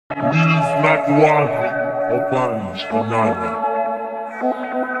Leave not one upon another.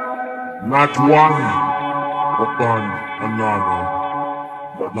 Not one upon another,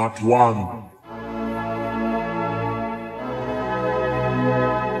 but not one.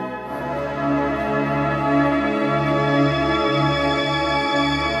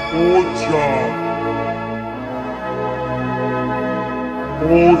 Oh Jah,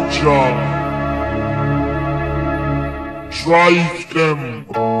 oh Jah, drive them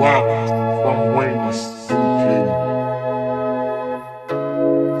back from whence they came.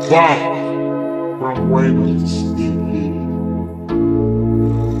 Back from whence they came.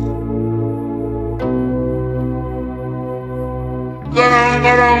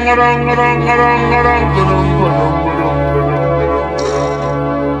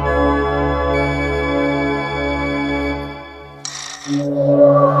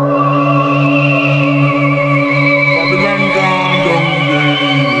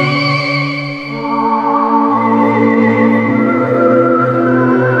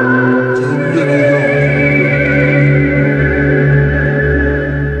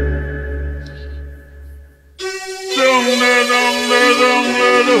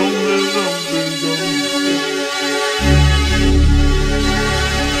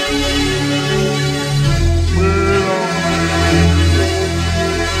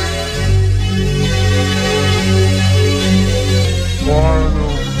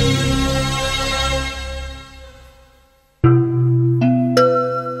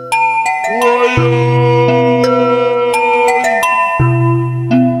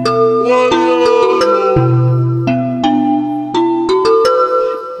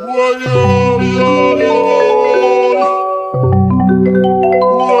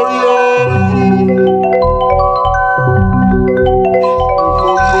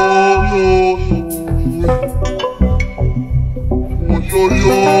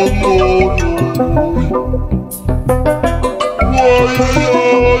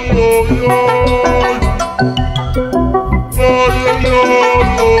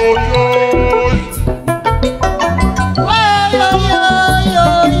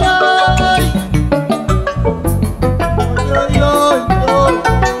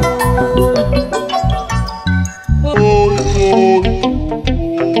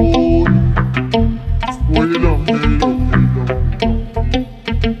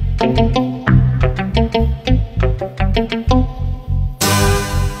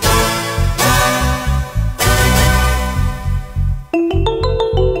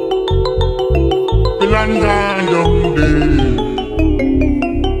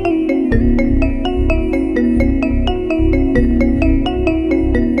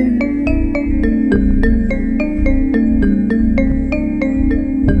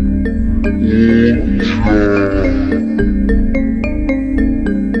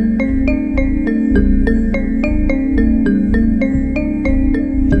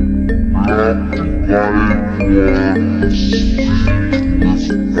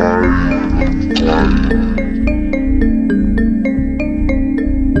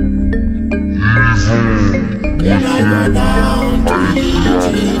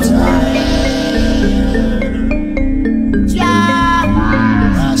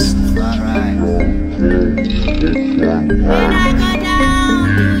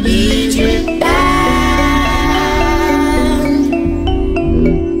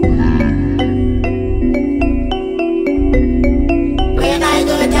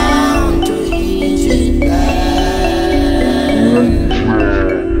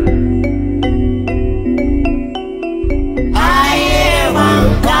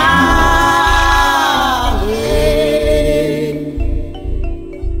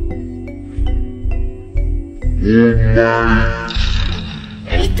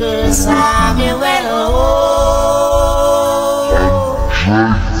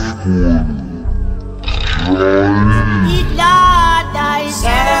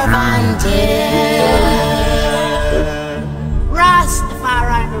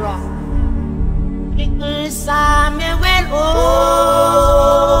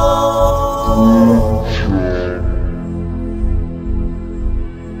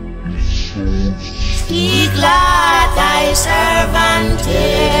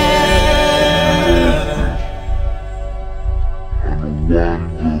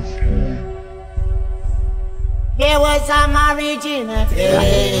 There was a marriage in a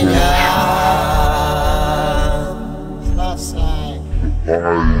Kenya. Last side.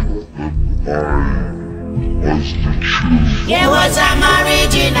 There was a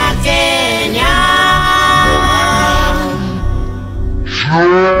marriage in a Kenya.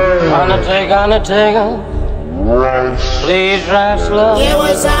 Undertaker, Undertaker. Please drive slow. There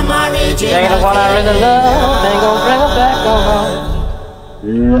was some original. Ain't the one I really love. Ain't gonna bring her back no more.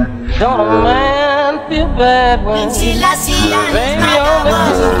 Don't a man feel bad when baby on the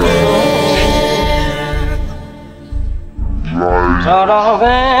don't a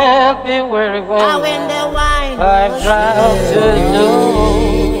man feel worried when I drive to the door.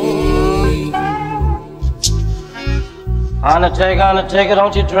 Undertaker,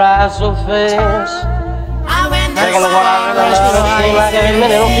 don't you drive so fast. Taking the one I really love, seem like every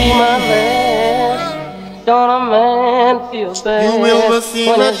minute will be my last. Don't a man feel bad you will see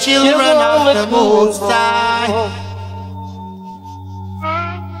when the his children of the moon side.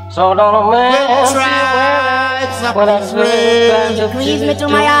 So don't a man feel bad when I Squeeze me to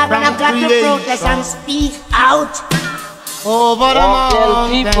my heart and I've got to protest and speak out. Over the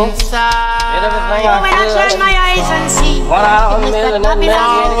mountain side. When I turn my eyes and see over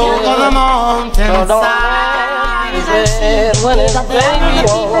the mountain side. When it's baby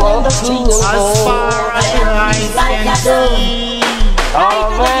on the kingdom as far as the eyes can see.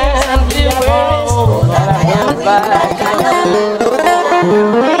 Oh man, feel well that I went back to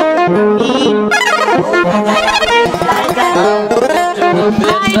the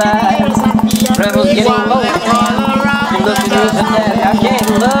bedside. Rebels getting low. Look at this and that, I can't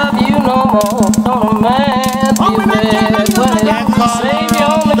love you no more. Don't a man feel bad when it's baby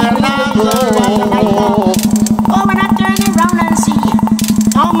on the kingdom. Oh, when I turn around and see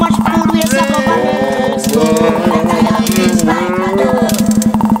how much food we have over there.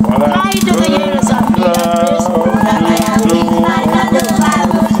 Fly to the years of years.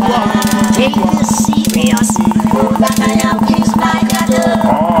 Take this serious. Fly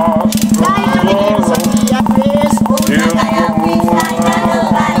to the years of years.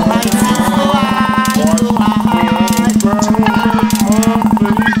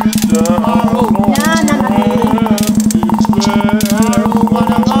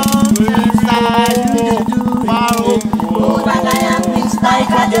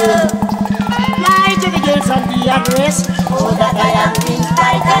 Oh, that I am wings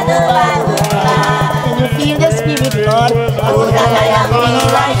like a dove. Can you feel the spirit, Lord? Oh, that I am wings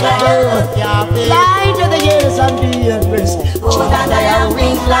like a dove. Fly to the years and be at rest. Oh, that I am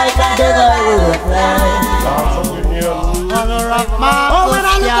wings like a dove. Oh, when I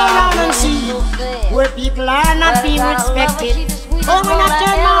look around and see where people are not being respected. Oh, when I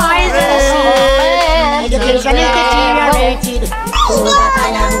turn my eyes and see education is deteriorated. Oh, that I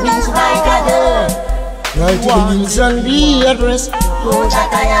am wings like a dove. Fly to the wings and be at rest. Oh,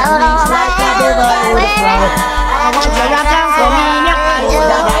 that I am wings like a dove. I want you to come for me. Oh,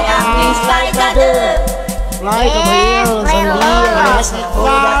 that I am wings like a dove. Fly to the hills and be at rest.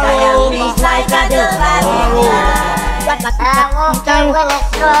 Oh, that I am wings like a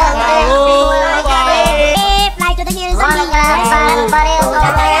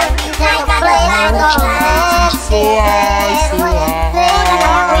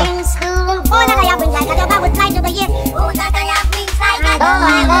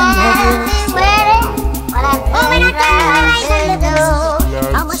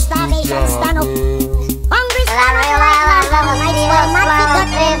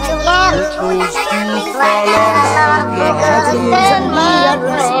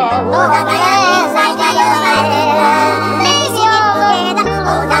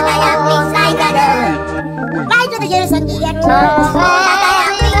dove. Fly to the hills and be at rest. Oh, that I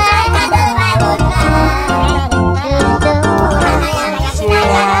am wings like a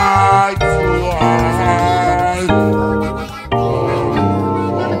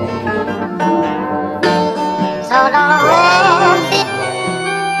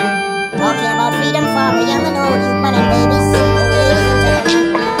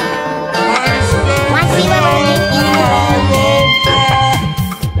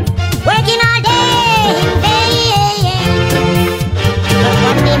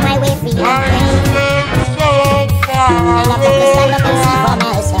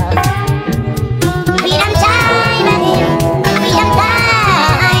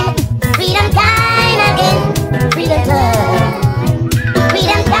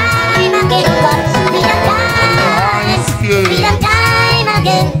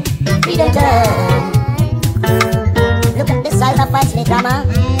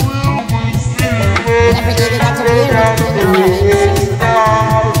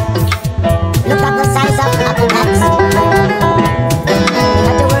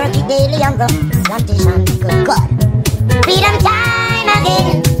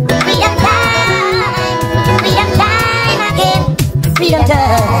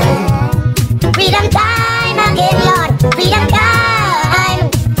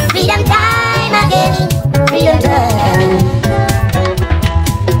Freedom time again, freedom time.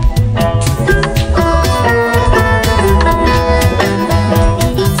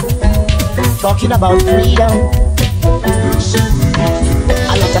 talking about freedom.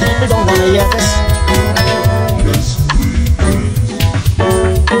 A lot of people don't want to hear this.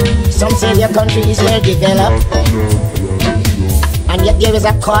 Some say their country is well developed, and yet there is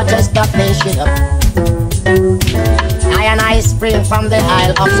a quarter stuff they shit up. I and I spring from the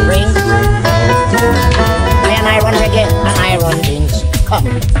Isle of Springs. I and I run reggae and I run things. Come.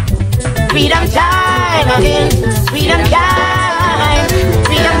 Freedom time again. Freedom time.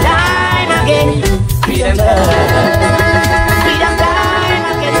 Freedom time again. Freedom time. Freedom time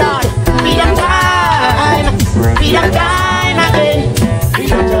again, Lord. Freedom time. Freedom time again.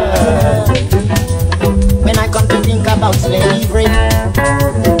 Freedom time. When I come to think about slavery,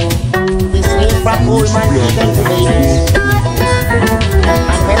 from old man even to babies.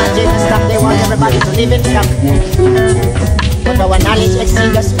 And when I take a stop, they want everybody to live in stop. But our knowledge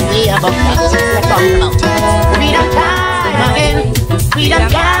exceeds us way above that. We're talking about freedom time again. Freedom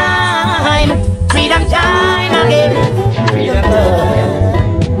time. Freedom time again. Freedom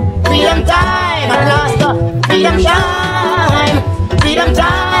time. Freedom time at last. Freedom time. Freedom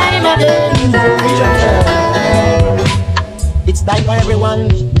time again. Freedom time. It's time for everyone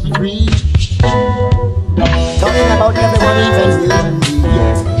to be free. Talking about everyone, even you.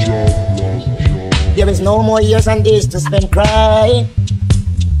 There is no more years and days to spend crying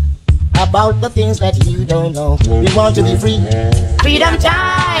about the things that you don't know. We want to be free. Freedom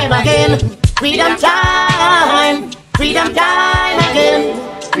time again. Freedom time. Freedom time again.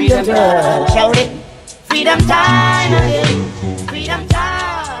 Freedom time. Shout it. Freedom time again. Freedom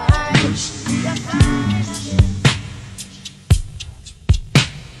time. Freedom time.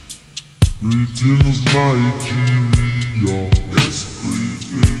 Greetings, Nigeria.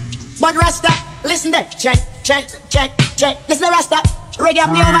 But Rasta, listen there. Check, check, check, check. Listen to Rasta. Reggae up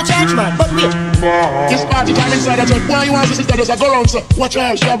the over church, man. But wait. This party time inside the church. Why you want to sit there? There's a go round, sir. Watch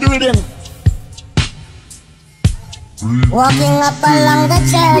out, you have the rhythm. Walking up along the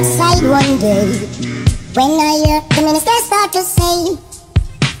church side one day, when I hear the minister start to say,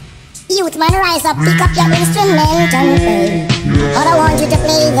 youth man, rise up, pick up your instrument and play. But I want you to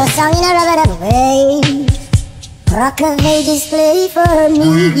play the song in a rubber way. Rock of ages, play for me.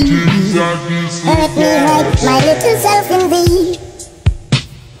 Let me hide my little self in thee.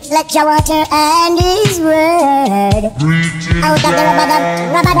 Let your water and his word out of the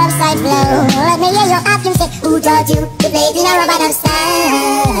rubber side flow. Let me hear your ask him say, who taught you to play it in a rubber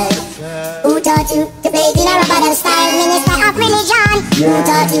style? Who taught you to play it in a rubber style? Minister of religion, who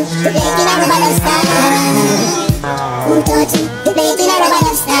taught you to play it in a rubber style? Who taught you to play it in a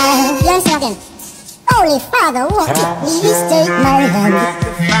rubber style? You understand again? Holy Father, won't you please take my hand?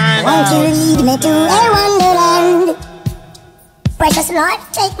 Won't you lead me to a wonderland? Precious Lord,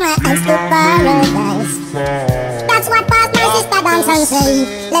 take my hands to paradise. That's what past my sister dance and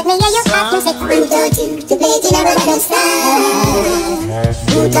say. Let me hear you ask him say, who taught you to play it in a rubber style?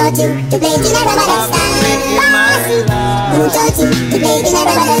 Who taught you to play it in a rubber style? Who taught you to play it in a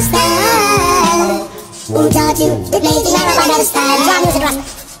rubber style? Who taught you to play it in a rubber style? John music Rasta.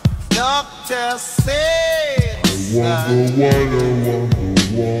 Doctor said,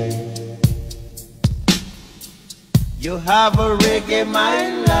 you have a reggae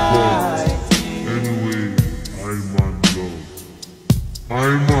mind life. Anyway, I'm on love.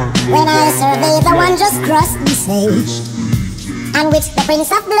 I'm on love. When I survey the one just crossed the sea, and which the Prince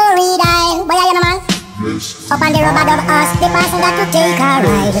of Glory died. Boy, I am a man. Up on the rubber dove asked the passenger to take a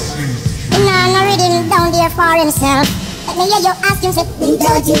ride. Nana reading down there for himself. Let me hear you ask him, say, who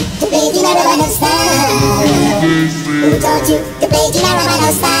taught you to play it in a rubber style? Who taught you to play it in a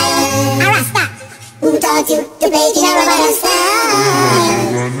rubber style? Arasta! Who taught you to play it in a rubber style?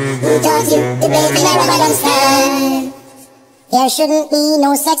 Who taught you to play it in a rubber style? There shouldn't be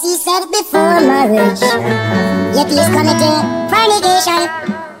no sexy sex before marriage, yet he's committing fornication.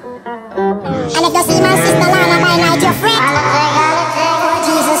 And if you see my sister Lana by night, you fret.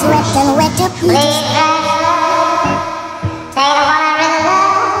 Jesus wept and wept to peace.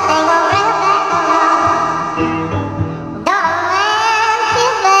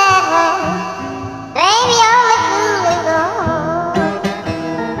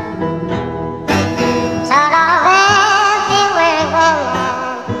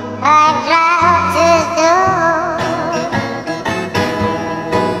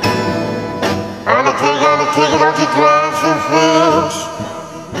 Take it off the glass and fish.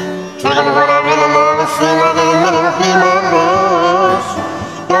 Take it what I really love.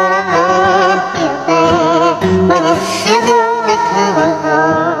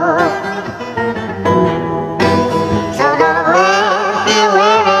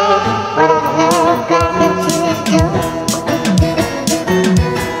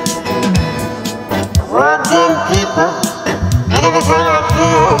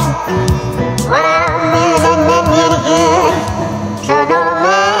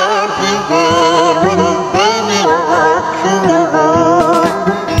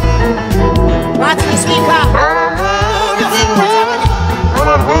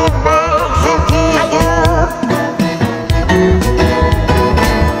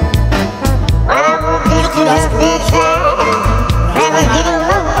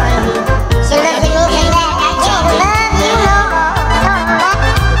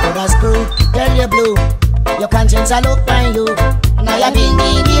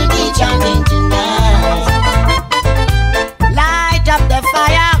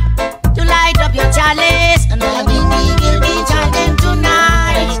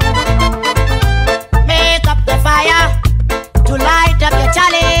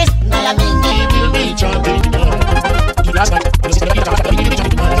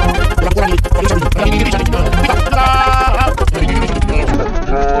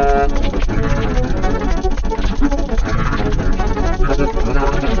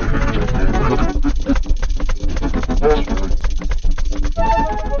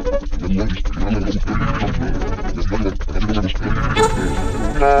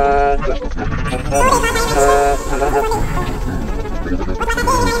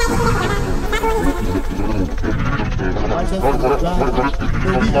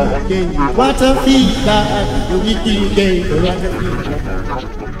 What a feedback, the wicked game, what a feedback.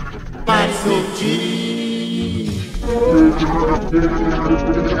 My soul,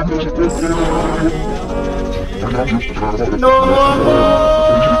 no more.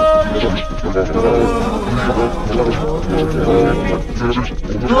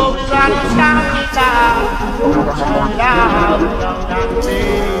 No, we gotta stop it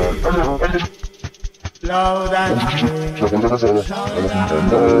loud and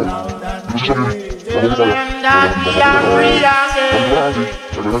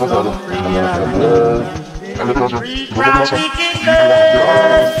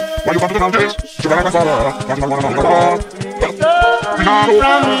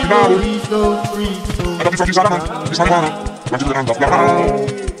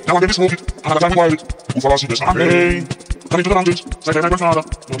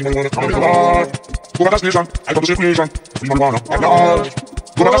Go to the station, I got the situation. Free marijuana, I got.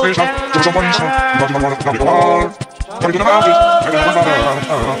 Go to the station, just some police. You got the marijuana, I got. Going to the mountains, I got the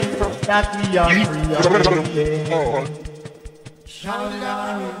marijuana. that we are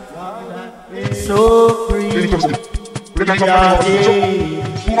free. So free. Too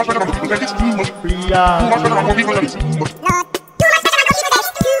much better than people that it's too much. Too much better than people that it's too much.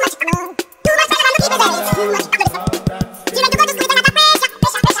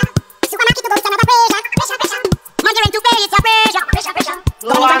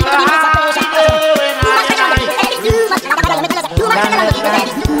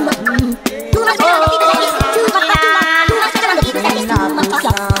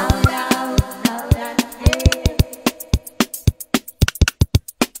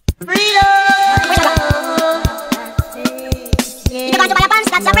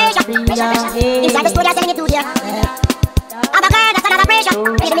 Inside the studio, telling you to hear. I'm a girl, that's another pressure.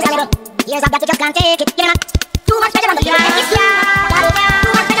 Pressure is a level. Years of that you just can't take it. You know, too much pressure on the people. It's yeah.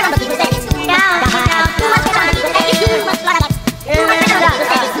 Too much pressure on the people. It's yeah. Too much pressure on the people. It's too much pressure on the people.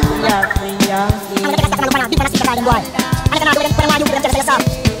 I'm gonna take a step and look around. Deep on a stick beside them, boy. And if I'm not doing it, put them on you, put them to yourself.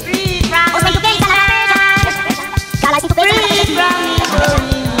 I was going to pay the pressure. Got license to pay the pressure.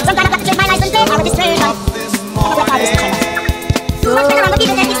 Sometimes I've got to change my license plate or registration. Too much pressure on the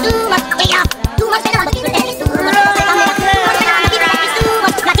people. It's too much. Yeah. Too much pressure on the people. It's too much.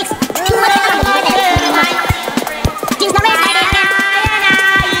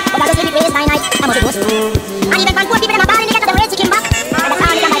 And even when poor people in my body, they get to the way to back. And that's how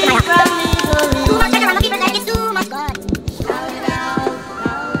they come back to my heart. Too much pressure on the people, like it's too much God.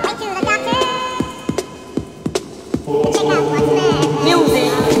 Went to the doctor. Check out what's there.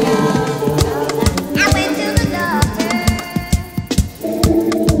 Music. I went to the doctor.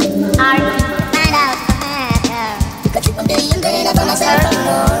 I find out the matter. Got you one day and then I found myself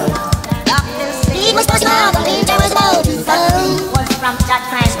alone. Doctor said it was supposed to go, the winter was about to come. Was from that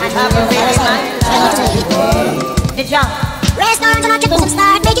time I have a very smile. The jump. Restaurants and octopus and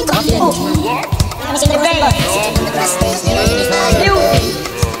start making coffee. Let me see the rain.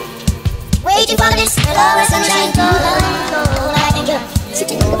 Waiting for this lower sunshine to come. I think you're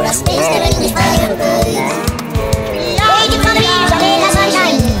sitting on the brass space, staring in the fire. Waiting for the leaves of the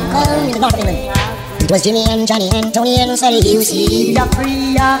sunshine. Come in the north of England. It was Jimmy and Johnny and Tony and Sally, you see. Amanda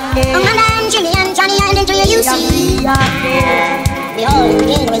and Jimmy and Johnny and Andrea, you see. We all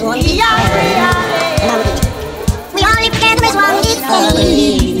together as one. And I would we all live together as one big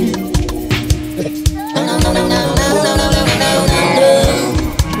family. No, no, no, no, no, no, no, no, no, no, no.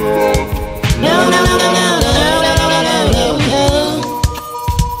 No, no, no, no, no, no, no, no, no, no, no.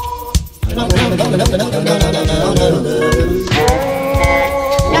 No, no, no, no, no, no, no, no, no, no, no.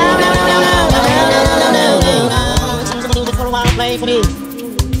 No, no, no, no, no, no, no, no, no, no. Seems the music for a while play for me.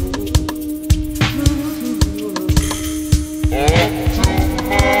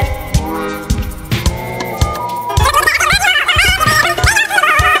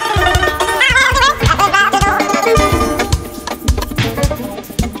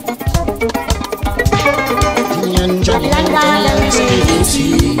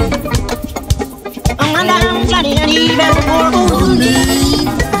 Johnny and Eve and poor Lee.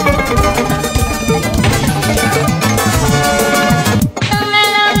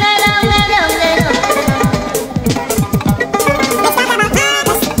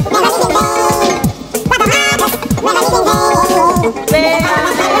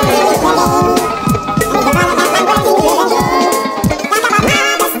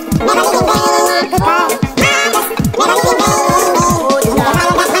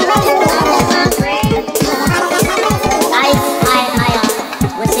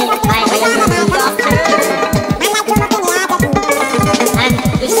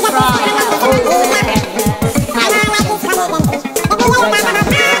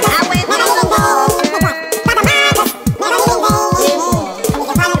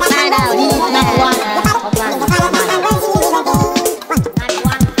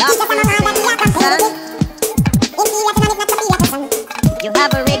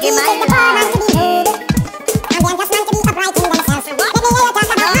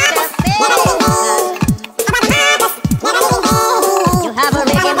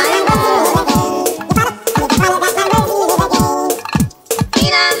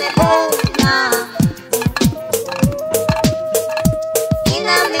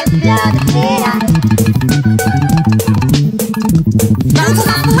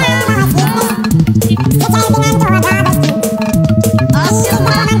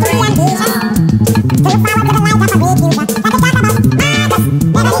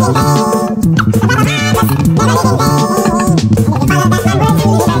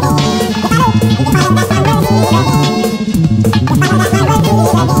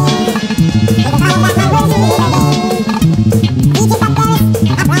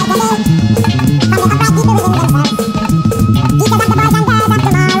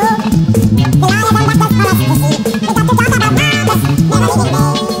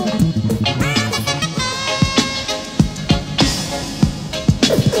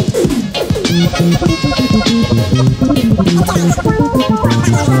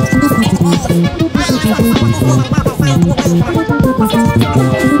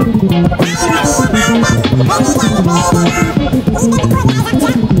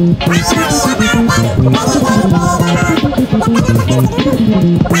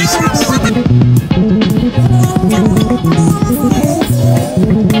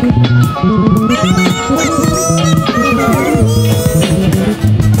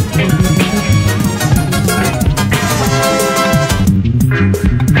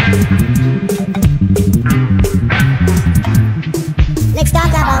 Let's talk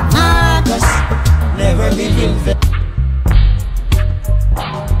about Marcus. Never living fair.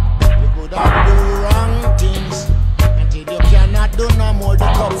 You could have do wrong things until you cannot do no more. The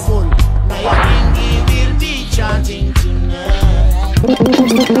cup full. Now your king will be chanting tonight.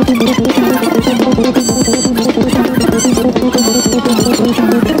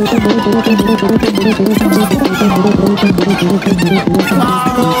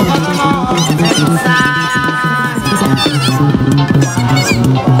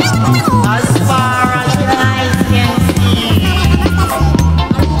 As far as the eyes can see,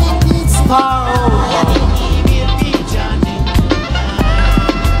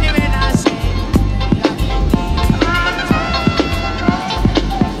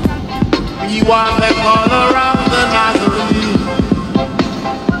 We want them all around the Nazarene.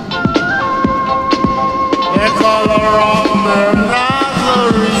 They call around the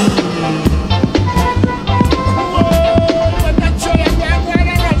Nazarene.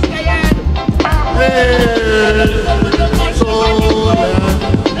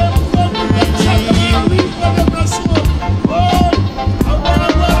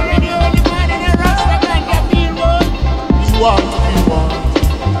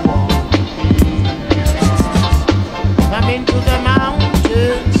 Coming to the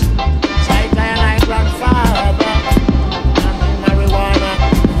mountains, Saita and I grandfather, nothing marijuana,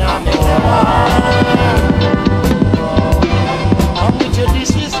 nothing come with your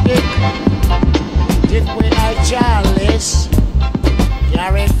disrespect, take away thy chalice,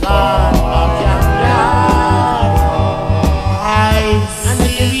 carry God of your life, and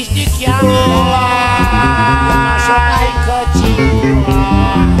when you reach the camp, mash up thy cutting.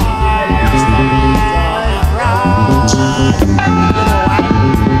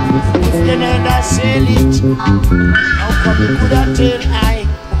 Sell it. How come you could have tell I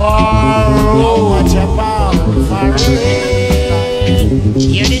borrow what you borrow for it?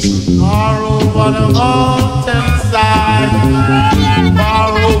 Hear this? Borrow over the mountainside.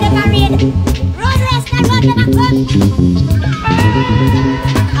 Borrow. Road rest and road never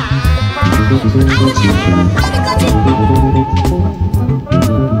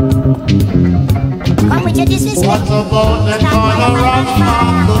come with your disrespect. What about the corner of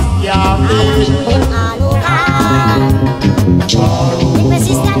Marcus Garvey? With my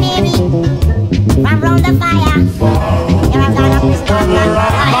sister Mary, from round the fire. Here I'm gonna push the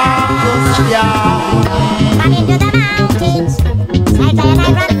Marcus Garvey. come into the mountains. Like I and I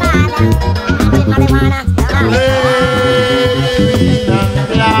grandfather. And with marijuana.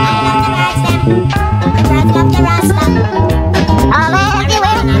 Burning up the rasta. All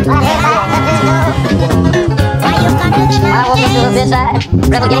everywhere. Why you come to the I want you to the mountains? side,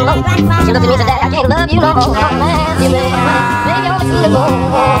 rebel gang low. She looked at me and said, Daddy, I can't love you no more. Oh man, you baby, on the food go.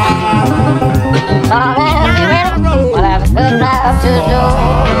 Oh man, you ready? Well, I've got drive to do.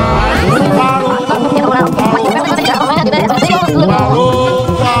 You know now, what you really want to tell man, you better stay on the food go.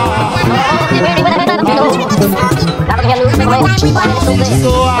 You ready when I let them go? I'm looking at loose big man, I'm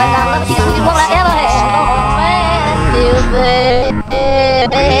so bad. Well, I love you more than I ever had. Oh man, you baby,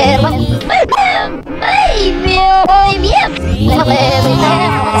 baby,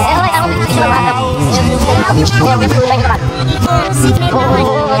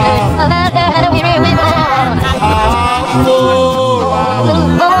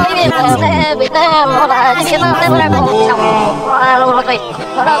 I can't love you no more, baby,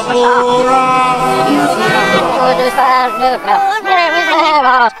 on the good boy.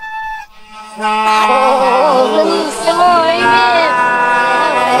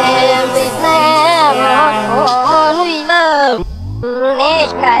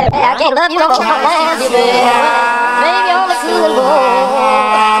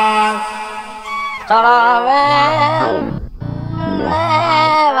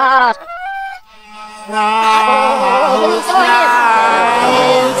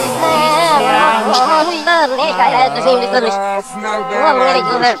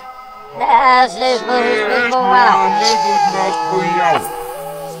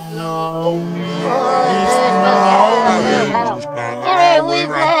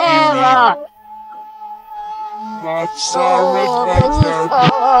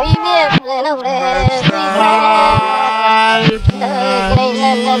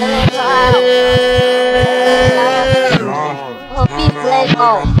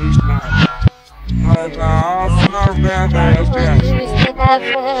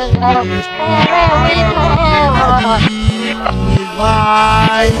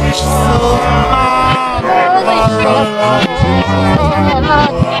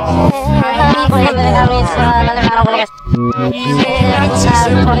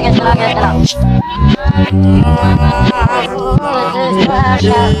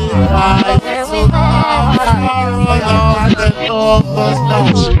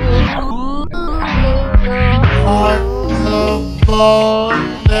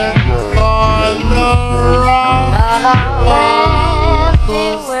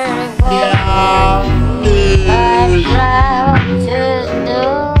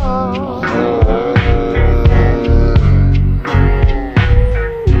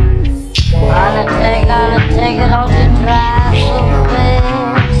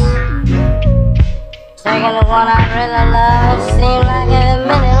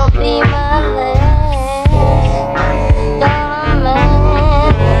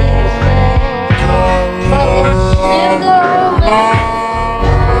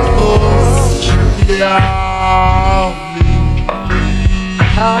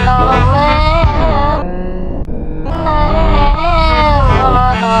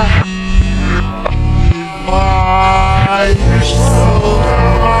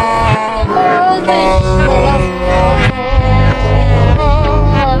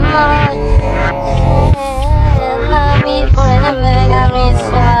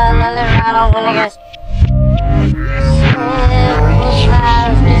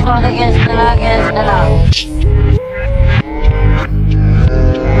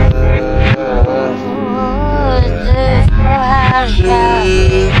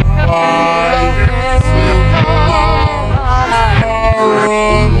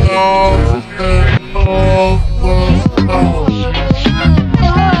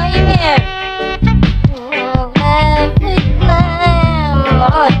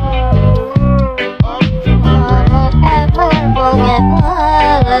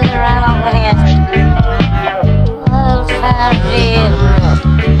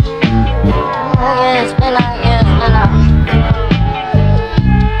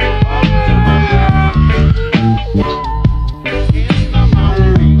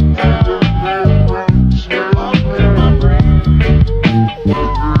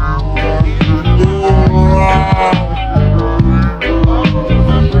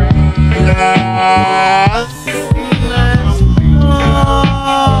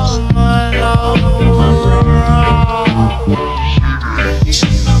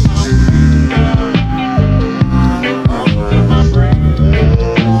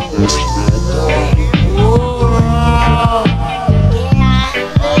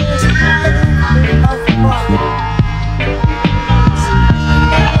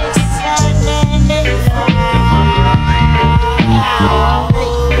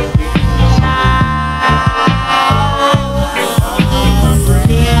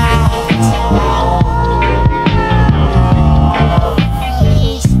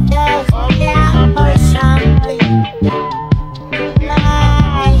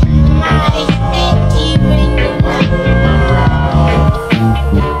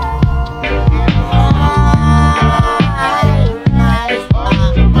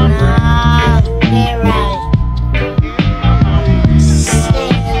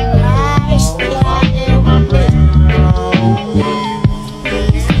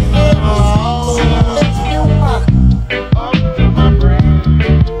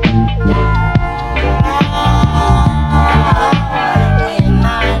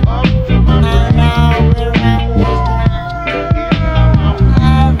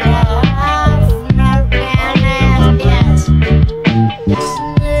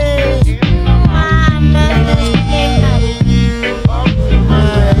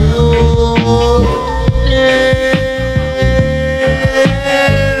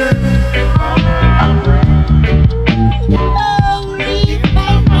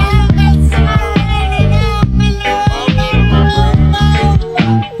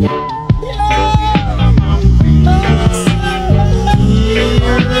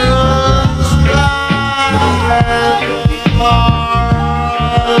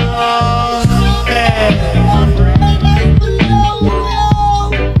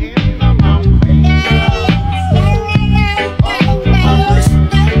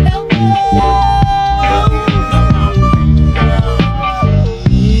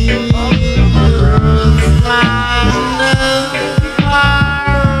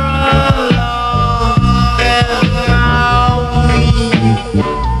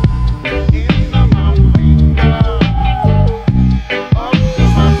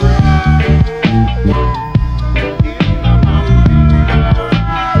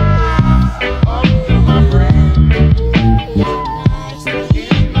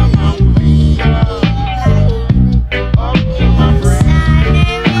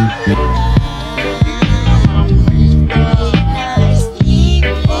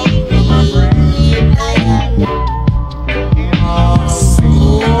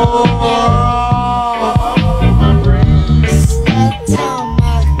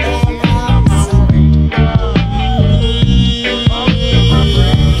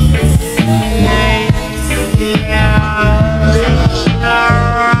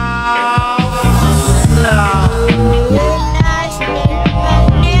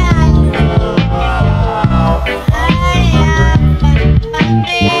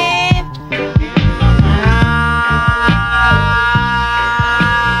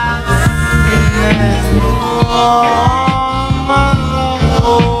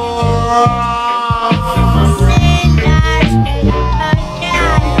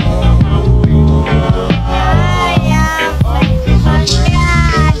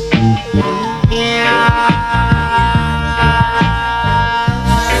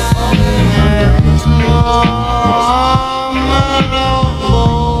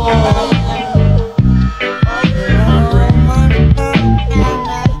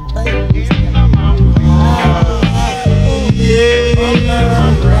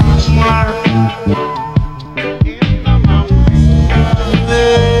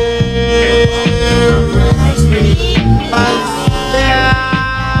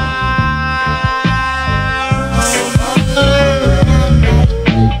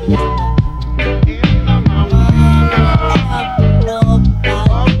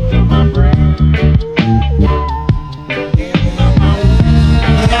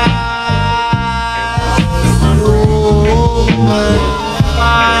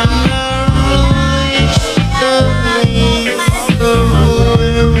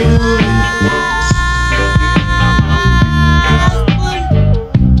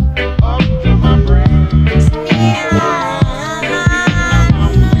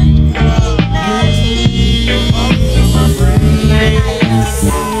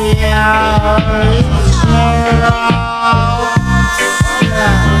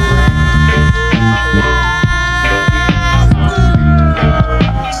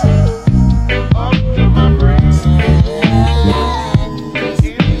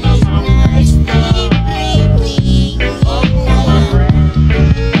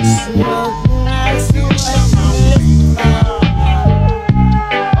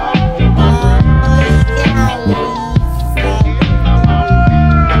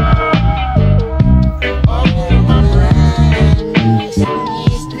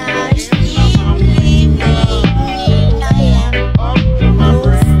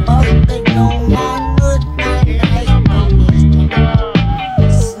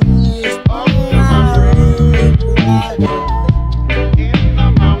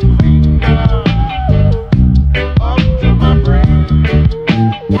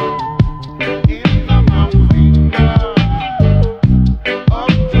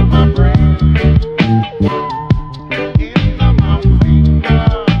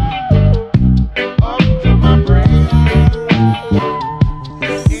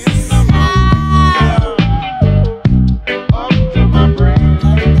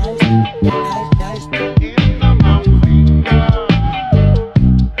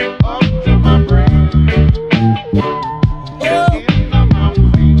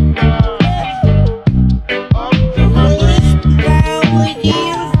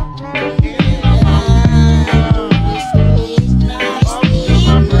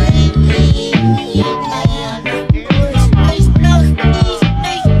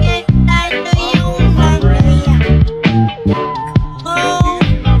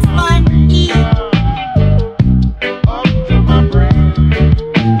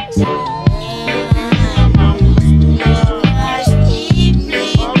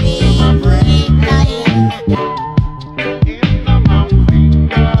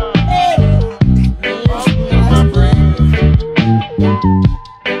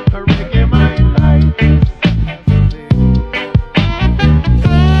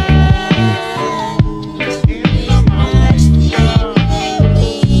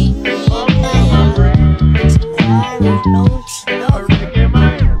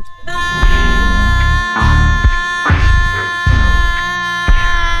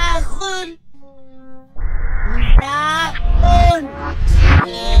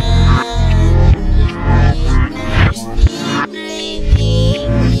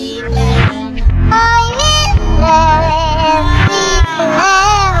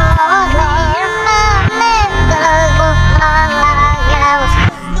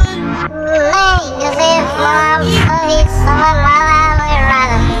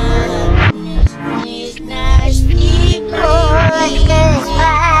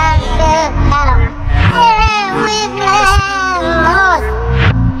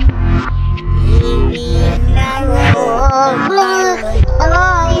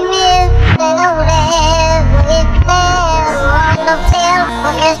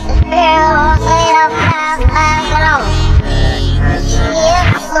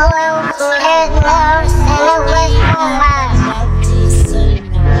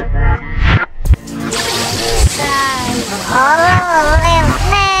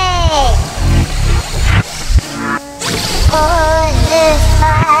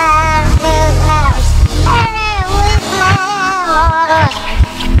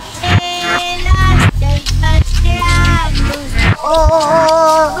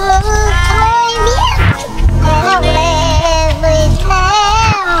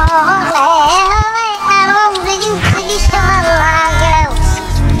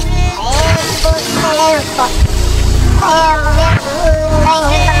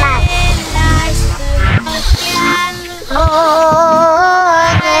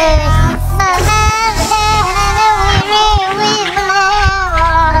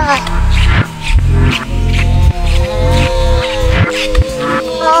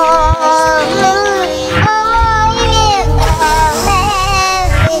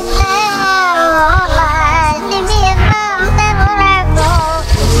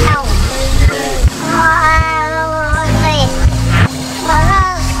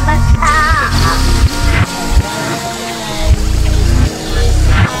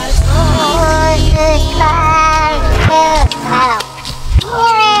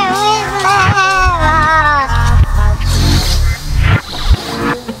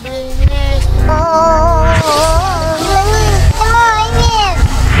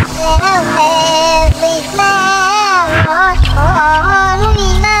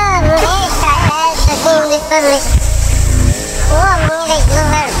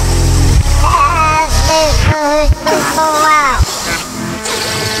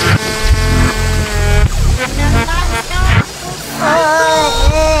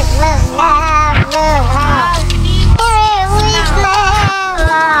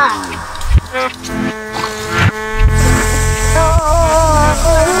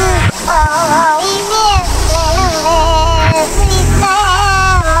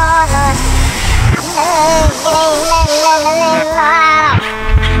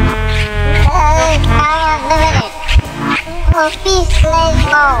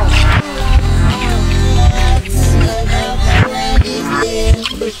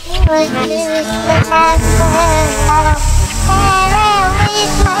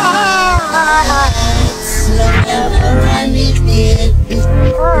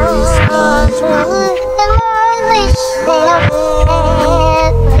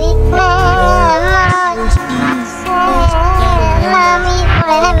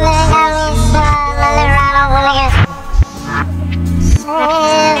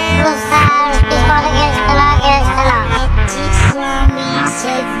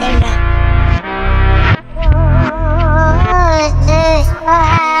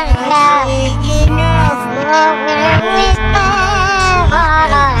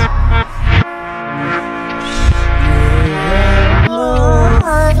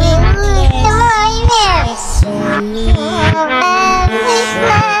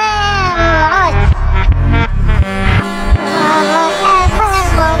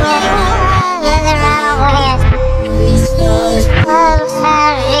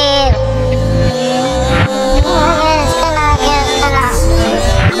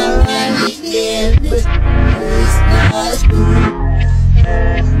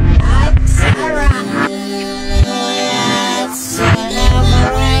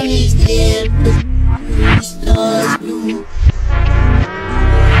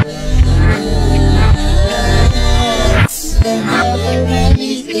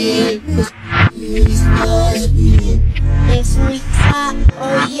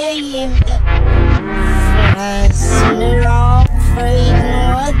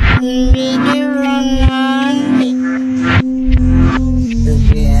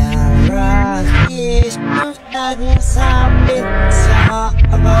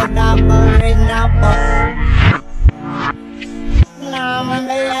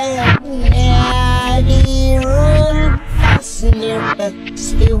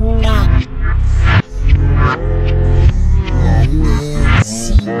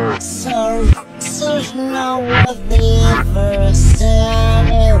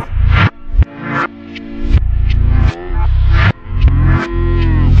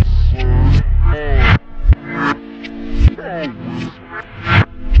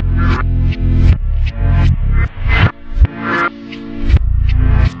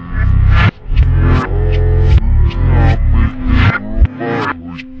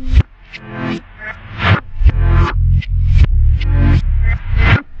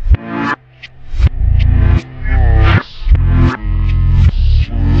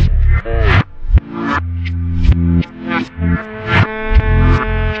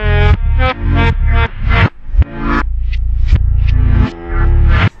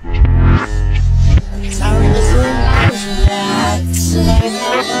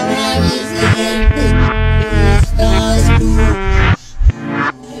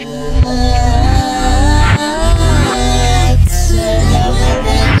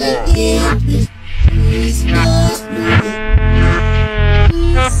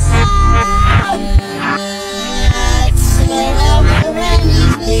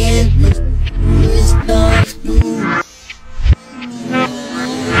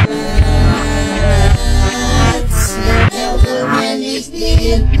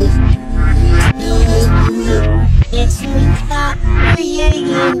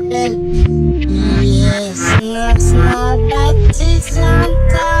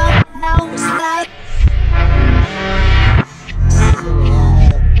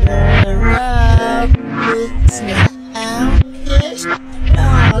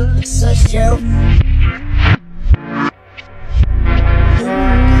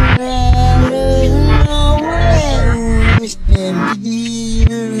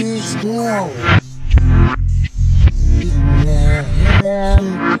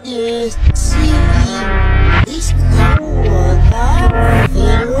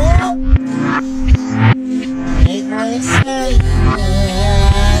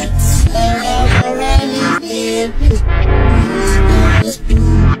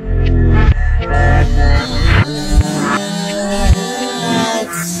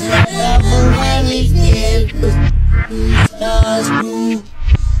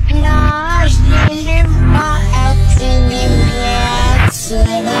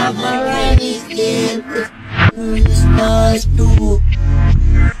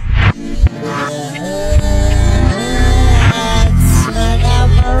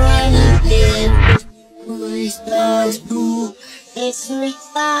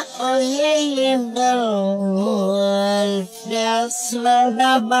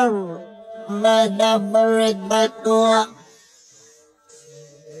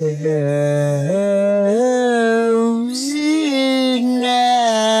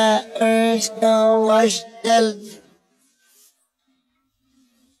 so much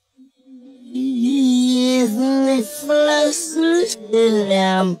is the flush till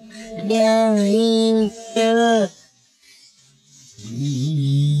I'm down here.